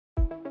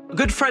A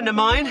good friend of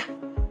mine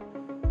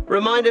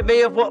reminded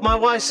me of what my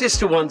wife's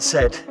sister once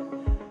said.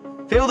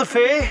 Feel the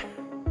fear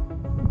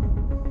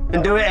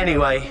and do it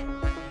anyway.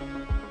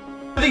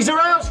 These are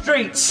our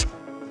streets,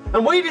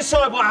 and we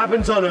decide what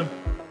happens on them.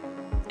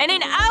 And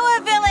in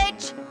our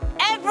village,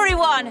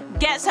 everyone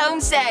gets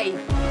home safe.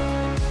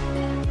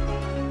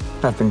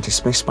 I've been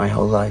dismissed my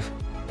whole life.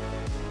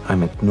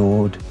 I'm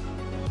ignored.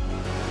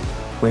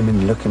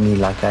 Women look at me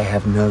like I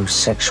have no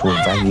sexual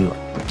value.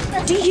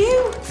 Do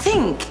you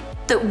think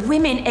that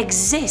women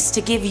exist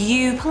to give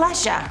you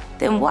pleasure?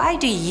 Then why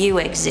do you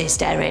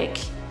exist, Eric?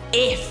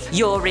 If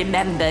you're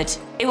remembered,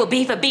 it will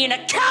be for being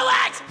a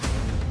coward!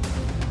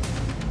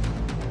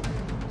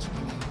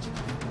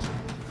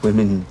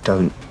 Women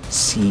don't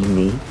see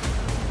me.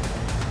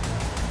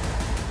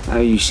 How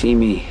you see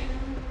me,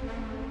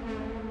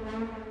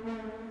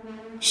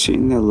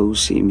 soon they'll all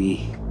see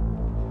me.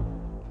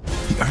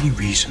 The only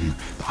reason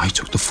that I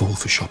took the fall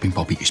for shopping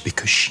Bobby is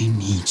because she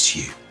needs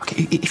you.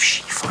 Okay, if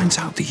she finds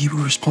out that you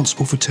were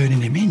responsible for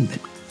turning him in, then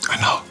I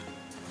know.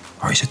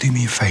 All right, so do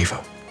me a favour.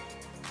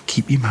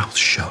 Keep your mouth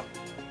shut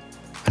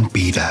and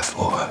be there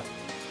for her.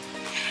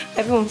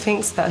 Everyone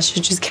thinks that I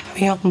should just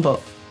carry on,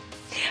 but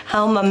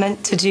how am I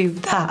meant to do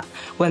that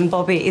when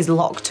Bobby is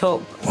locked up?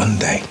 One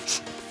day,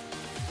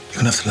 you're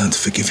gonna have to learn to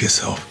forgive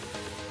yourself.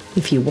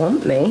 If you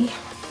want me,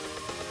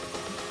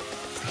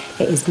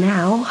 it is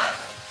now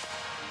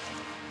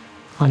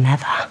or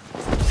never.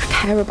 I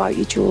care about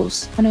you,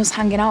 Jules. When I was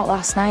hanging out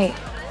last night,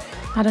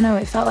 I don't know,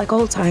 it felt like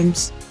old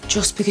times.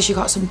 Just because you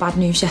got some bad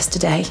news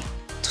yesterday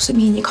doesn't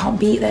mean you can't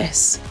beat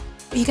this.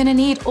 But you're gonna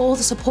need all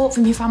the support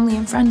from your family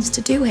and friends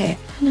to do it.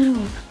 No.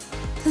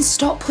 Then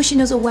stop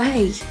pushing us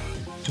away.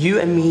 You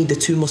and me, the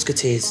two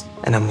musketeers,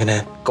 and I'm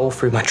gonna go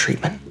through my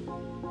treatment.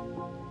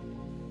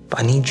 But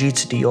I need you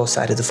to do your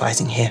side of the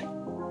fighting here.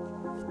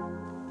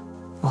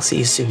 I'll see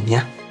you soon,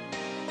 yeah?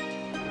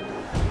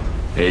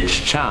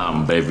 It's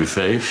time,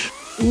 babyface.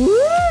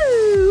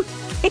 Woo!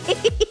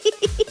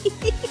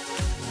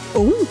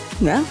 Oh,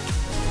 no.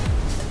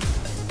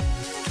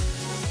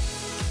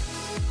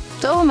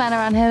 Do all men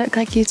around here look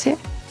like you two?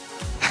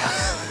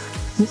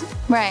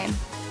 Rain,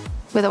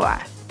 with a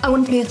Y. I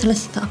want to be a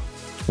solicitor.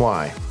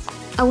 Why?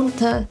 I want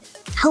to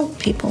help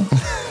people.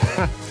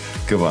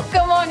 Come on.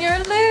 Come on, you're a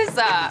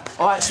loser.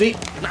 All right, sweet.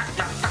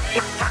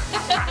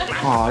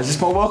 Oh, is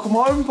this my welcome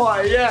home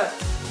party? Yeah.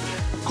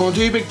 Go on,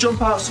 do your big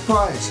jump out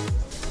surprise.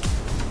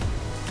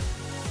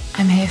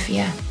 I'm here for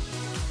you.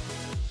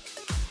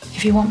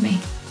 If you want me.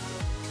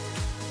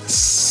 There's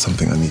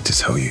something I need to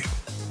tell you.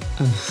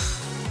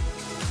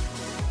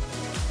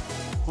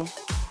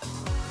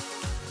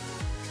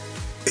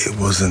 It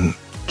wasn't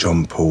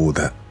John Paul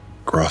that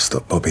grassed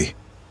up Bobby.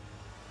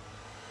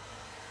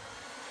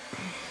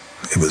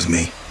 It was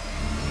me.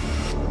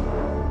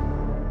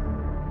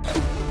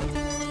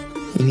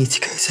 You need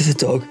to go to the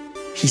dog.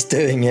 He's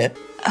doing it.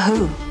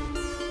 Oh.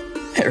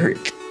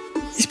 Eric.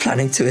 He's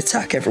planning to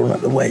attack everyone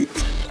at the wake.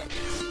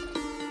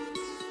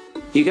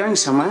 You going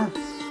somewhere?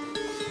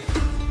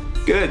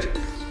 Good.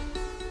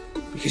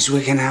 Because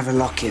we're gonna have a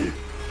lock-in.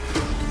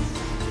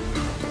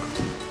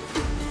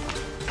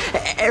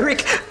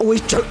 Eric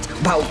always joked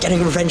about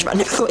getting revenge, but I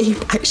never thought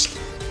he'd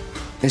actually...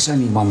 There's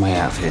only one way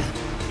out of here.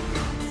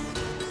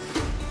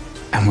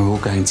 And we're all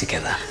going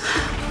together.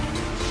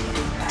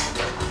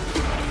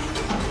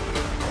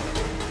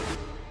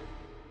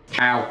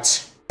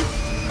 Out.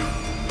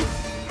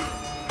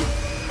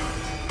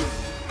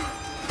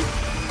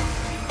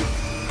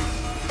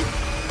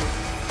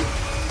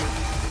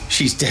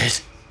 She's dead.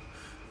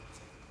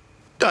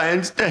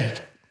 Diane's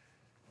dead.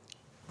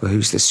 Well,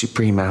 who's the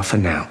supreme alpha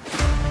now?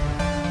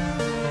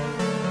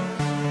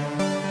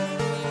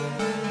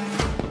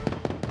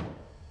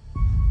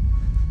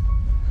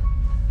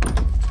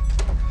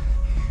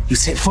 You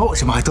set fire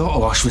to my daughter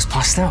while she was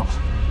passed out.